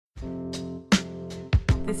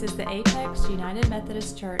This is the Apex United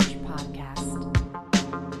Methodist Church podcast.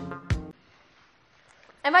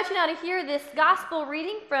 I invite you now to hear this gospel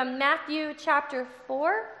reading from Matthew chapter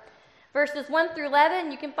 4, verses 1 through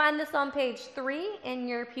 11. You can find this on page 3 in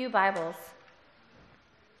your pew Bibles.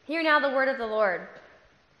 Hear now the word of the Lord.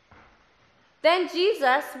 Then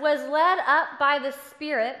Jesus was led up by the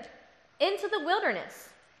Spirit into the wilderness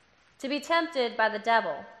to be tempted by the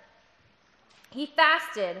devil. He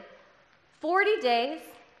fasted 40 days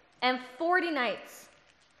and 40 nights,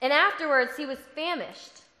 and afterwards he was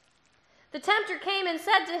famished. The tempter came and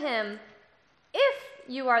said to him, "If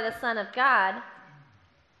you are the Son of God,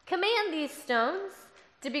 command these stones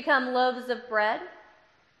to become loaves of bread."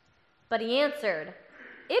 But he answered,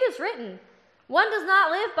 "It is written, one does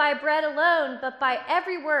not live by bread alone, but by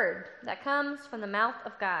every word that comes from the mouth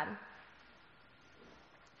of God."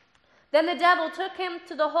 Then the devil took him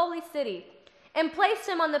to the holy city and placed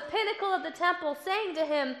him on the pinnacle of the temple, saying to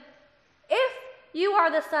him, "If you are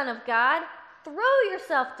the Son of God, throw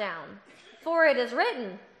yourself down, for it is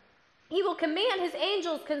written, he will command his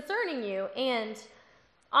angels concerning you, and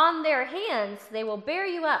on their hands they will bear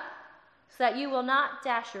you up, so that you will not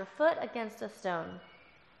dash your foot against a stone."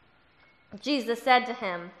 Jesus said to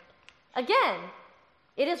him, "Again,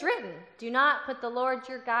 it is written, do not put the Lord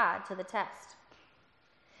your God to the test."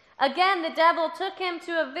 Again, the devil took him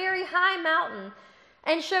to a very high mountain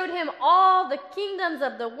and showed him all the kingdoms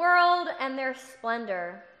of the world and their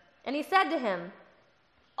splendor. And he said to him,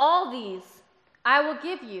 "All these I will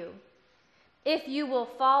give you, if you will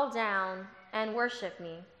fall down and worship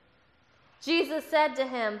me." Jesus said to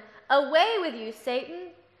him, "Away with you,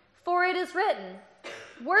 Satan, for it is written,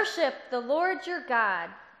 worship the Lord your God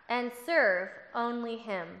and serve only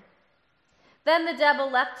him." Then the devil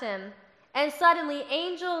left him, and suddenly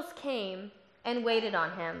angels came and waited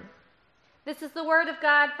on him. This is the word of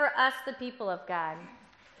God for us, the people of God.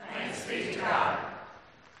 Thanks be to God.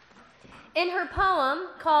 In her poem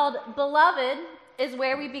called "Beloved" is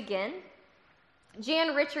where we begin,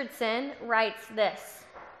 Jan Richardson writes this: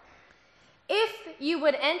 "If you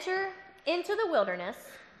would enter into the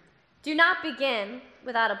wilderness, do not begin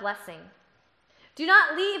without a blessing. Do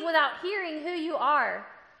not leave without hearing who you are,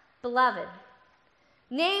 beloved,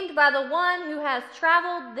 named by the one who has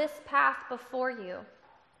traveled this path before you.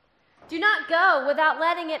 Do not go without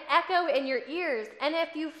letting it echo in your ears, and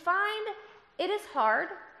if you find it is hard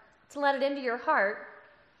to let it into your heart,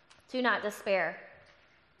 do not despair.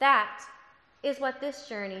 That is what this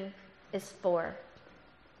journey is for."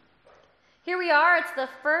 Here we are, it's the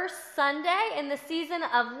first Sunday in the season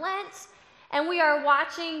of Lent, and we are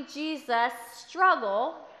watching Jesus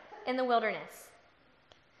struggle in the wilderness.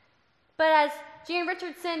 But as Jan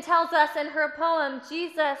Richardson tells us in her poem,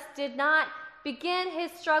 Jesus did not begin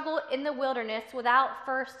his struggle in the wilderness without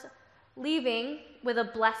first leaving with a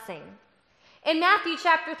blessing. In Matthew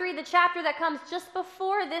chapter 3, the chapter that comes just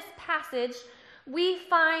before this passage, we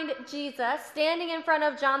find Jesus standing in front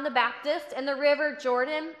of John the Baptist in the river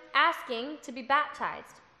Jordan, asking to be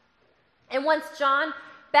baptized. And once John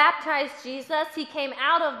baptized Jesus, he came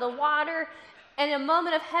out of the water, and in a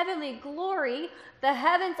moment of heavenly glory, the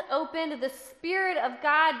heavens opened, the Spirit of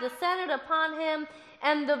God descended upon him,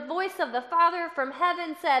 and the voice of the Father from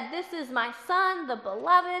heaven said, "This is my Son, the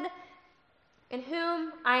beloved, in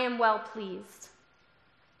whom I am well pleased."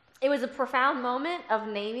 It was a profound moment of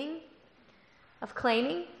naming, of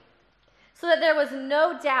claiming, so that there was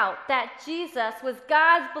no doubt that Jesus was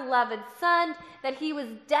God's beloved Son, that he was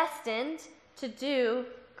destined to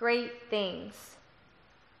do great things.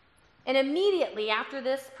 And immediately after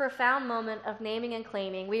this profound moment of naming and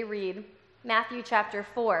claiming, we read Matthew chapter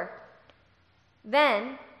 4.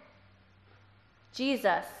 Then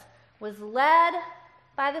Jesus was led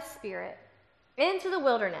by the Spirit into the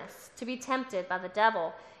wilderness to be tempted by the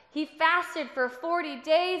devil. He fasted for 40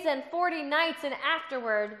 days and 40 nights, and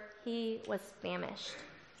afterward he was famished.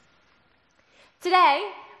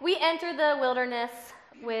 Today, we enter the wilderness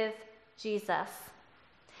with Jesus.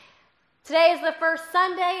 Today is the first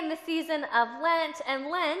Sunday in the season of Lent, and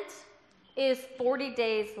Lent is 40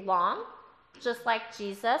 days long, just like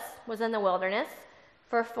Jesus was in the wilderness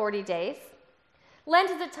for 40 days.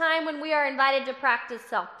 Lent is a time when we are invited to practice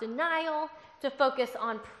self-denial, to focus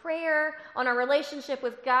on prayer, on our relationship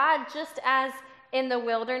with God, just as in the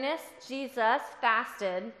wilderness, Jesus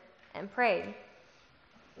fasted and prayed.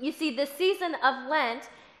 You see, the season of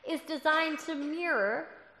Lent is designed to mirror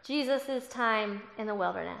Jesus' time in the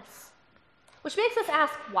wilderness. Which makes us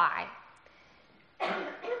ask why.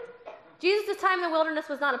 Jesus' time in the wilderness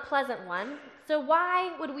was not a pleasant one, so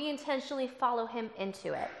why would we intentionally follow him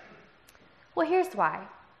into it? Well, here's why.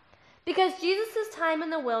 Because Jesus' time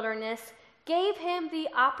in the wilderness gave him the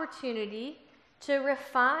opportunity to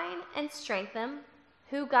refine and strengthen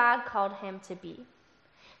who God called him to be.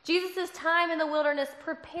 Jesus' time in the wilderness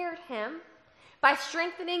prepared him by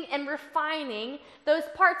strengthening and refining those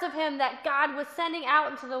parts of him that God was sending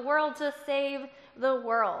out into the world to save the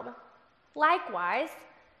world. Likewise,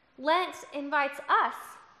 Lent invites us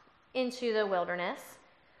into the wilderness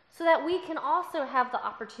so that we can also have the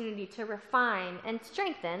opportunity to refine and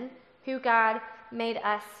strengthen who God made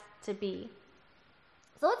us to be.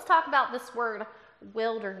 So let's talk about this word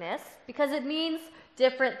wilderness, because it means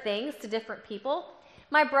different things to different people.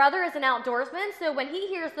 My brother is an outdoorsman, so when he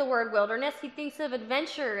hears the word wilderness, he thinks of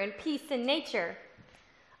adventure and peace in nature.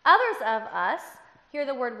 Others of us hear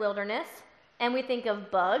the word wilderness, and we think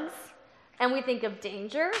of bugs, and we think of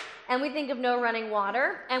danger, and we think of no running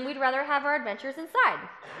water, and we'd rather have our adventures inside.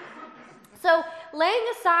 So laying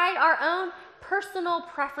aside our own personal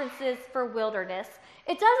preferences for wilderness,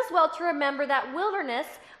 it does us well to remember that wilderness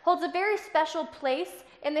holds a very special place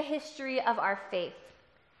in the history of our faith.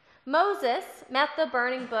 Moses met the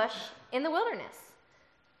burning bush in the wilderness.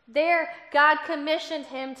 There, God commissioned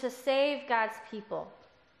him to save God's people.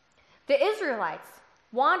 The Israelites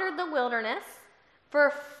wandered the wilderness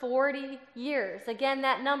for 40 years. Again,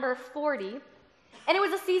 that number 40. And it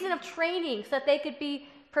was a season of training so that they could be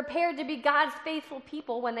prepared to be God's faithful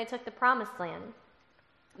people when they took the promised land.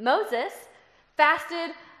 Moses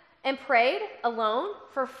fasted and prayed alone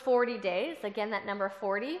for 40 days, again that number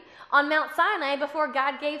 40, on Mount Sinai before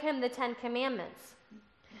God gave him the 10 Commandments.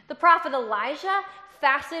 The prophet Elijah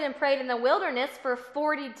fasted and prayed in the wilderness for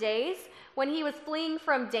 40 days when he was fleeing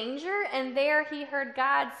from danger, and there he heard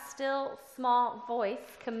God's still small voice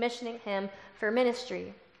commissioning him for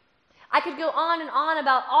ministry. I could go on and on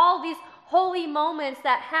about all these holy moments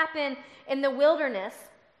that happen in the wilderness.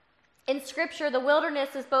 In Scripture, the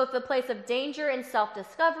wilderness is both a place of danger and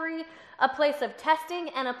self-discovery, a place of testing,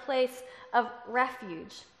 and a place of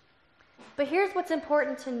refuge. But here's what's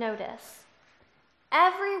important to notice.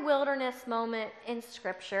 Every wilderness moment in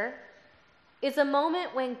Scripture is a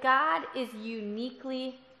moment when God is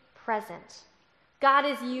uniquely present. God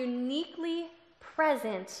is uniquely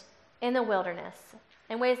present in the wilderness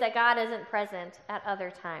in ways that God isn't present at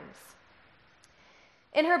other times.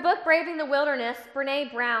 In her book, Braving the Wilderness,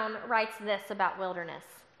 Brené Brown writes this about wilderness.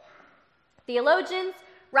 Theologians,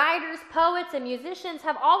 writers, poets, and musicians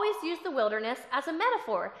have always used the wilderness as a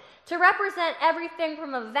metaphor to represent everything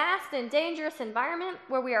from a vast and dangerous environment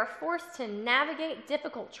where we are forced to navigate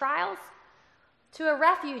difficult trials to a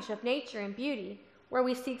refuge of nature and beauty where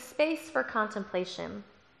we seek space for contemplation.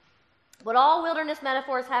 What all wilderness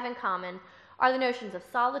metaphors have in common are the notions of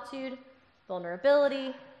solitude,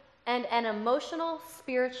 vulnerability, and an emotional,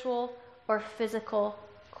 spiritual, or physical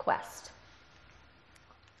quest.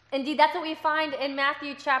 Indeed, that's what we find in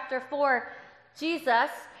Matthew chapter 4.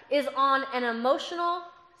 Jesus is on an emotional,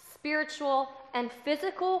 spiritual, and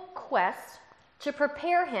physical quest to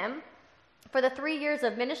prepare him for the 3 years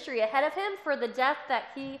of ministry ahead of him, for the death that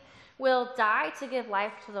he will die to give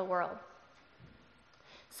life to the world.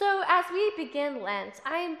 So as we begin Lent,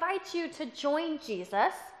 I invite you to join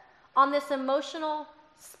Jesus on this emotional,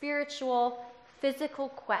 spiritual, physical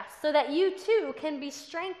quest so that you too can be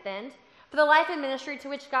strengthened for the life and ministry to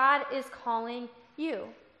which God is calling you.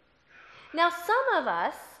 Now, some of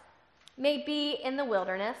us may be in the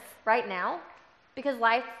wilderness right now because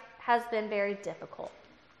life has been very difficult.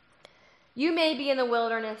 You may be in the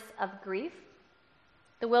wilderness of grief,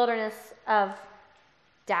 the wilderness of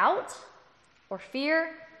doubt or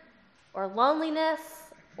fear or loneliness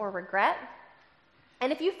or regret.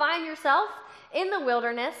 And if you find yourself in the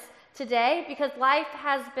wilderness today because life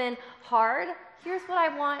has been hard, here's what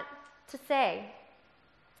I want to say.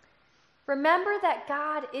 Remember that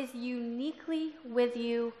God is uniquely with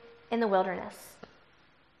you in the wilderness.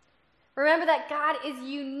 Remember that God is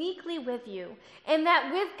uniquely with you, and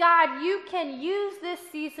that with God you can use this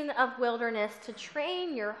season of wilderness to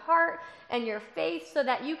train your heart and your faith so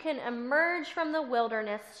that you can emerge from the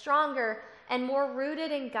wilderness stronger and more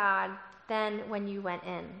rooted in God than when you went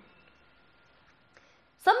in.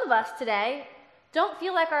 Some of us today don't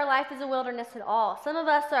feel like our life is a wilderness at all. Some of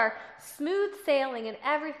us are smooth sailing and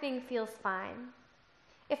everything feels fine.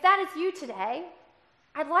 If that is you today,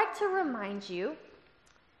 I'd like to remind you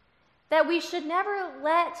that we should never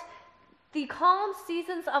let the calm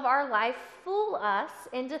seasons of our life fool us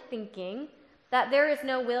into thinking that there is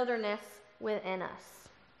no wilderness within us.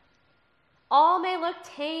 All may look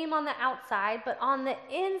tame on the outside, but on the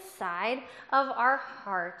inside of our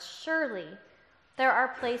hearts, surely there are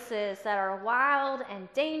places that are wild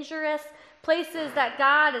and dangerous, places that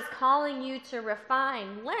God is calling you to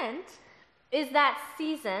refine. Lent is that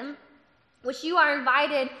season which you are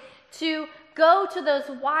invited to go to those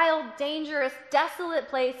wild, dangerous, desolate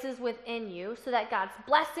places within you so that God's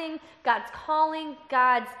blessing, God's calling,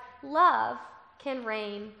 God's love can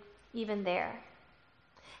reign even there.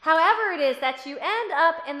 However it is that you end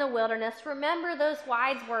up in the wilderness, remember those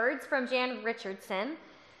wise words from Jan Richardson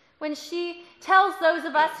when she tells those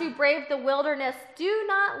of us who brave the wilderness, do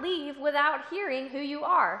not leave without hearing who you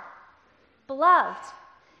are. Beloved,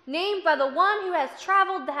 named by the one who has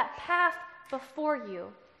traveled that path before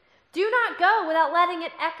you. Do not go without letting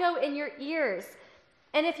it echo in your ears.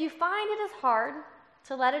 And if you find it is hard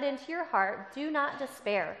to let it into your heart, do not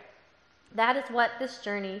despair. That is what this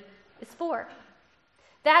journey is for.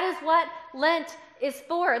 That is what Lent is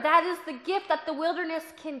for. That is the gift that the wilderness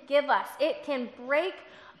can give us. It can break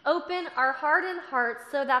open our hardened hearts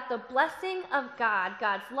so that the blessing of God,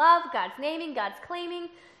 God's love, God's naming, God's claiming,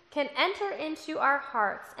 can enter into our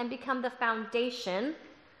hearts and become the foundation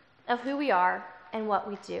of who we are and what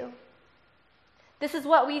we do. This is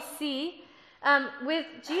what we see with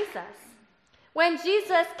Jesus. When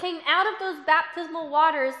Jesus came out of those baptismal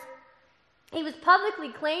waters, he was publicly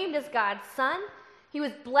claimed as God's son. He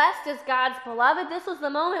was blessed as God's beloved. This was the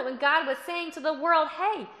moment when God was saying to the world,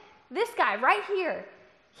 hey, this guy right here,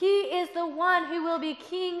 he is the one who will be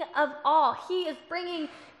king of all. He is bringing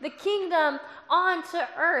the kingdom onto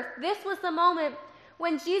earth. This was the moment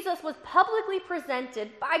when Jesus was publicly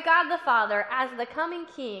presented by God the Father as the coming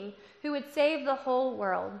king who would save the whole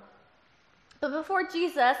world. But before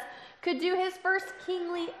Jesus could do his first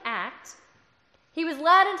kingly act, he was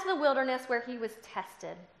led into the wilderness where he was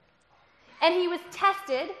tested. And he was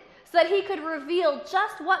tested so that he could reveal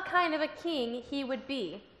just what kind of a king he would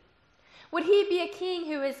be. Would he be a king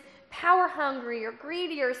who is power hungry or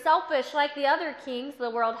greedy or selfish like the other kings the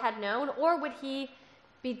world had known, or would he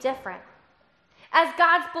be different? As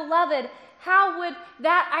God's beloved, how would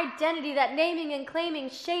that identity, that naming and claiming,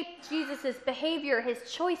 shape Jesus' behavior,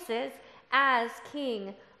 his choices as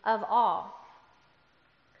king of all?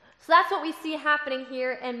 So that's what we see happening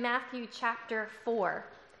here in Matthew chapter 4.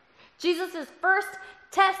 Jesus' first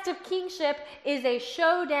test of kingship is a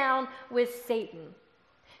showdown with Satan,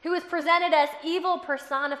 who is presented as evil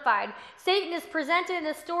personified. Satan is presented in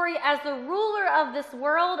the story as the ruler of this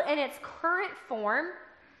world in its current form,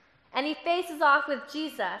 and he faces off with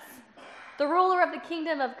Jesus, the ruler of the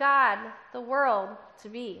kingdom of God, the world to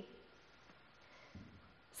be.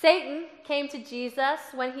 Satan came to Jesus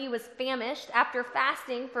when he was famished after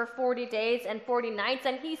fasting for 40 days and 40 nights,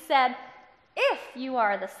 and he said, "If you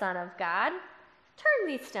are the Son of God, turn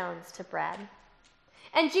these stones to bread."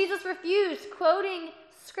 And Jesus refused, quoting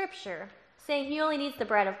Scripture, saying he only needs the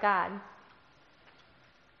bread of God.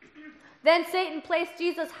 Then Satan placed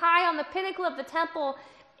Jesus high on the pinnacle of the temple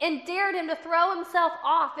and dared him to throw himself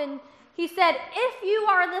off. And he said, "If you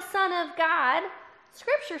are the Son of God,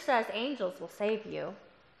 Scripture says angels will save you."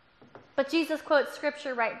 But Jesus quotes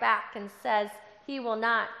Scripture right back and says he will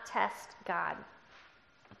not test God.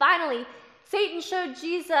 Finally, Satan showed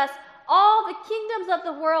Jesus all the kingdoms of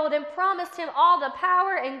the world and promised him all the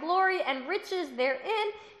power and glory and riches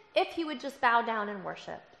therein if he would just bow down and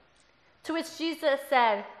worship. To which Jesus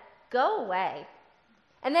said, "Go away."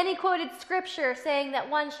 And then he quoted Scripture saying that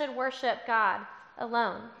one should worship God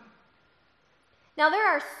alone. Now, there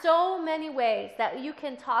are so many ways that you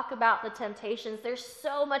can talk about the temptations. There's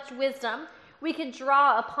so much wisdom we can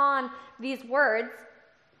draw upon these words.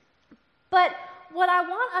 But what I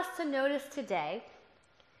want us to notice today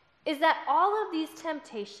is that all of these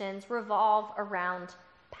temptations revolve around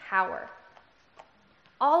power.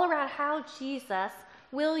 All around how Jesus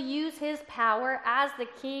will use his power as the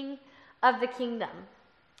king of the kingdom.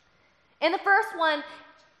 In the first one,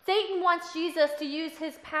 Satan wants Jesus to use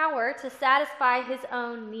his power to satisfy his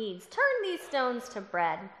own needs. Turn these stones to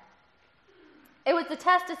bread. It was the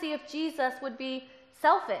test to see if Jesus would be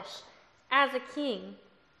selfish as a king,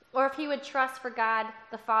 or if he would trust for God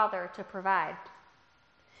the Father to provide.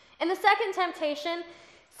 In the second temptation,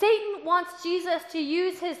 Satan wants Jesus to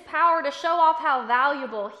use his power to show off how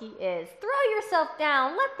valuable he is. Throw yourself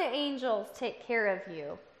down, let the angels take care of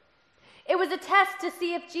you. It was a test to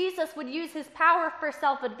see if Jesus would use his power for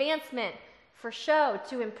self-advancement, for show,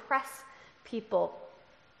 to impress people.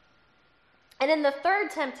 And in the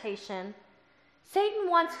third temptation, Satan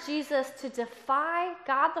wants Jesus to defy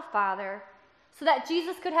God the Father so that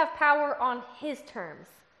Jesus could have power on his terms,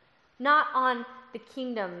 not on the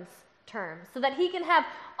kingdom's terms, so that he can have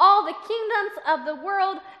all the kingdoms of the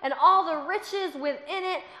world and all the riches within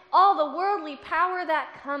it, all the worldly power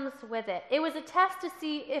that comes with it. It was a test to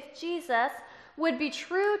see if Jesus would be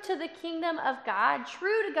true to the kingdom of God,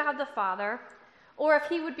 true to God the Father, or if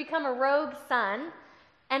he would become a rogue son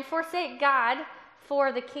and forsake God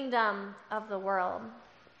for the kingdom of the world.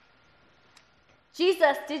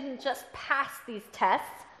 Jesus didn't just pass these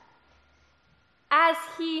tests. As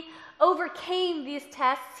he overcame these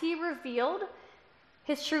tests, he revealed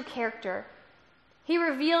his true character. He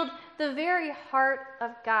revealed the very heart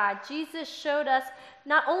of God. Jesus showed us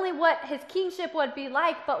not only what his kingship would be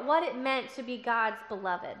like, but what it meant to be God's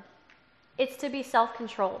beloved. It's to be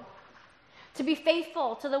self-controlled, to be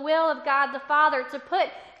faithful to the will of God the Father, to put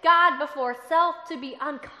God before self, to be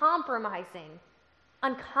uncompromising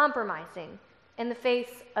in the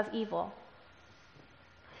face of evil.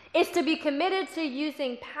 It's to be committed to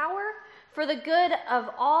using power for the good of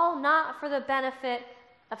all, not for the benefit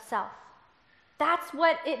of self. That's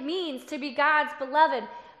what it means to be God's beloved.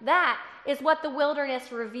 That is what the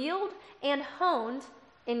wilderness revealed and honed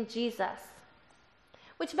in Jesus.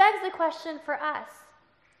 Which begs the question for us: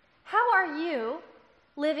 how are you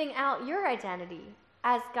living out your identity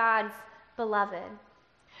as God's beloved?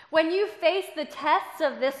 When you face the tests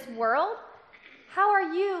of this world, how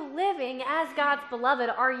are you living as God's beloved?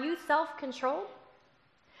 Are you self-controlled?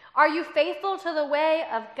 Are you faithful to the way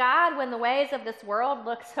of God when the ways of this world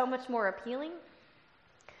look so much more appealing?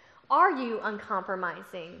 Are you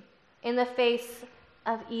uncompromising in the face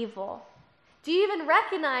of evil? Do you even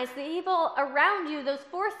recognize the evil around you, those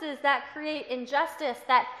forces that create injustice,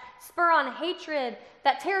 that spur on hatred,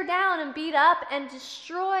 that tear down and beat up and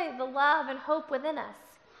destroy the love and hope within us?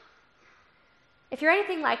 If you're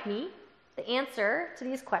anything like me, the answer to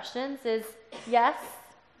these questions is yes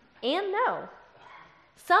and no.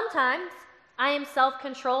 Sometimes I am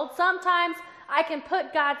self-controlled. Sometimes I can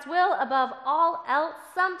put God's will above all else.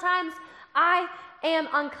 Sometimes I am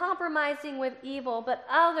uncompromising with evil, but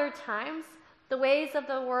other times the ways of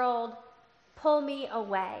the world pull me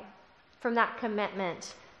away from that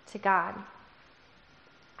commitment to God.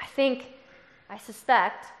 I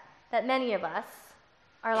suspect that many of us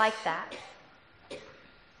are like that,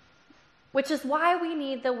 which is why we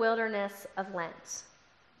need the wilderness of Lent.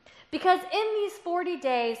 Because in these 40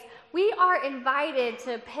 days, we are invited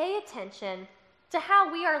to pay attention to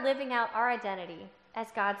how we are living out our identity as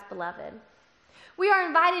God's beloved. We are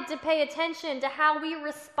invited to pay attention to how we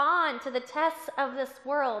respond to the tests of this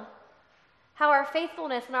world, how our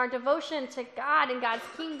faithfulness and our devotion to God and God's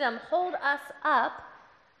kingdom hold us up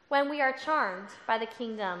when we are charmed by the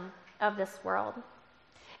kingdom of this world.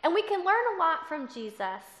 And we can learn a lot from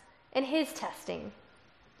Jesus in his testing.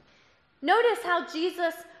 Notice how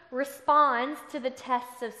Jesus responds to the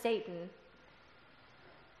tests of Satan.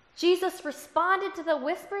 Jesus responded to the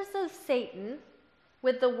whispers of Satan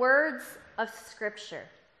with the words of Scripture.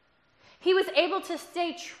 He was able to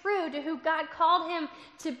stay true to who God called him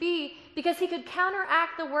to be because he could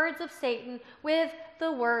counteract the words of Satan with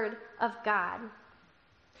the Word of God.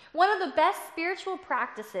 One of the best spiritual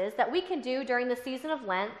practices that we can do during the season of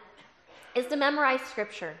Lent is to memorize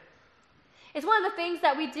Scripture. It's one of the things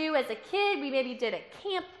that we do as a kid. We maybe did at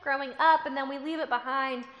camp growing up, and then we leave it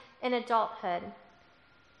behind in adulthood.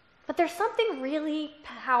 But there's something really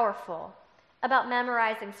powerful about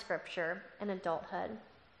memorizing Scripture in adulthood.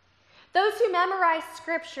 Those who memorize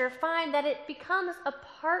Scripture find that it becomes a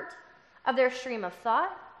part of their stream of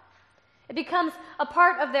thought. It becomes a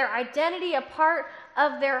part of their identity, a part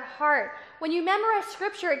of their heart. When you memorize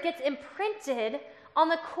Scripture, it gets imprinted on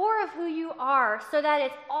the core of who you are so that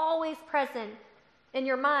it's always present in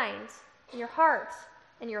your mind, in your heart,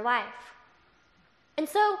 in your life. And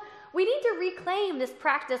so we need to reclaim this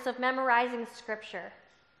practice of memorizing Scripture.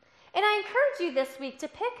 And I encourage you this week to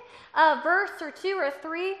pick a verse or two or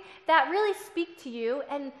three that really speak to you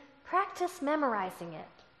and practice memorizing it.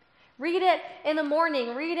 Read it in the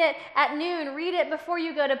morning, read it at noon, read it before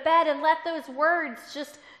you go to bed, and let those words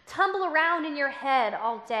just tumble around in your head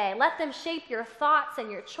all day. Let them shape your thoughts and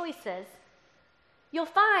your choices. You'll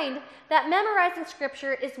find that memorizing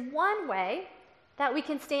Scripture is one way that we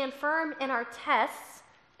can stand firm in our tests,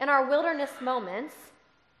 in our wilderness moments,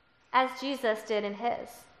 as Jesus did in his.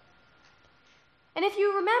 And if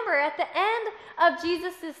you remember, at the end of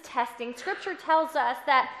Jesus' testing, Scripture tells us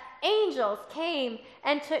that angels came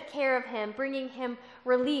and took care of him, bringing him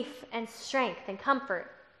relief and strength and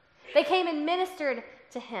comfort. They came and ministered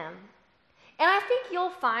to him. And I think you'll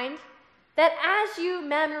find that as you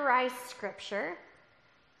memorize Scripture,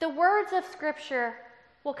 the words of Scripture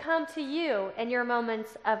will come to you in your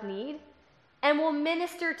moments of need and will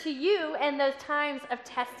minister to you in those times of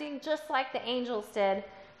testing, just like the angels did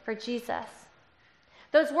for Jesus.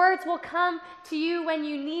 Those words will come to you when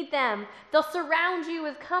you need them. They'll surround you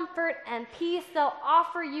with comfort and peace. They'll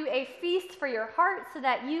offer you a feast for your heart so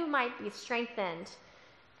that you might be strengthened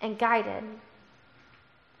and guided.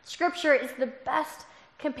 Scripture is the best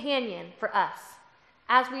companion for us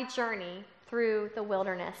as we journey through the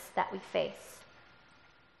wilderness that we face.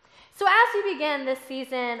 So as we begin this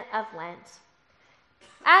season of Lent,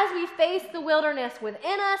 as we face the wilderness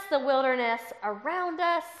within us, the wilderness around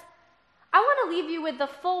us, I want to leave you with the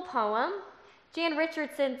full poem, Jan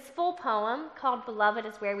Richardson's full poem called Beloved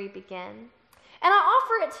is Where We Begin. And I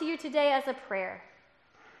offer it to you today as a prayer,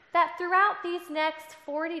 that throughout these next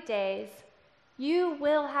 40 days, you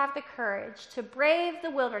will have the courage to brave the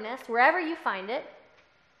wilderness wherever you find it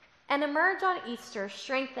and emerge on Easter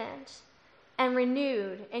strengthened and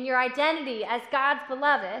renewed in your identity as God's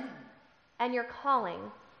beloved and your calling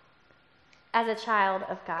as a child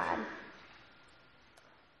of God.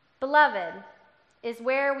 Beloved is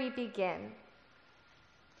where we begin.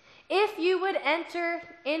 If you would enter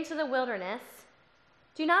into the wilderness,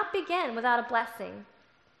 do not begin without a blessing.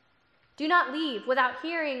 Do not leave without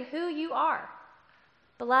hearing who you are,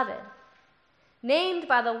 beloved, named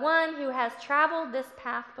by the one who has traveled this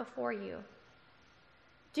path before you.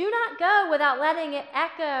 Do not go without letting it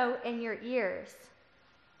echo in your ears.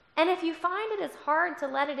 And if you find it is hard to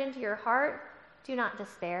let it into your heart, do not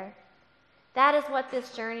despair. That is what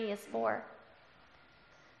this journey is for.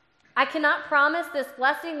 I cannot promise this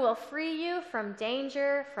blessing will free you from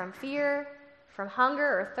danger, from fear, from hunger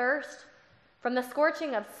or thirst, from the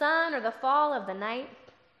scorching of sun or the fall of the night.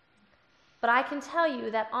 But I can tell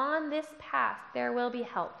you that on this path there will be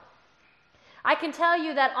help. I can tell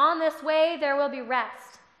you that on this way there will be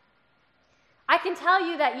rest. I can tell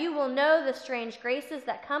you that you will know the strange graces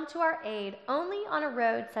that come to our aid only on a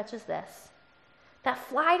road such as this, that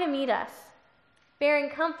fly to meet us, bearing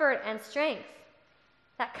comfort and strength,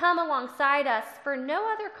 that come alongside us for no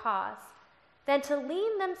other cause than to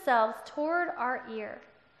lean themselves toward our ear,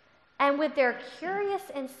 and with their curious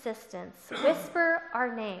insistence whisper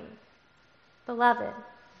our name, beloved,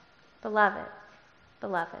 beloved,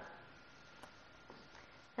 beloved.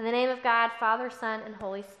 In the name of God, Father, Son, and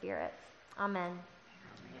Holy Spirit. Amen.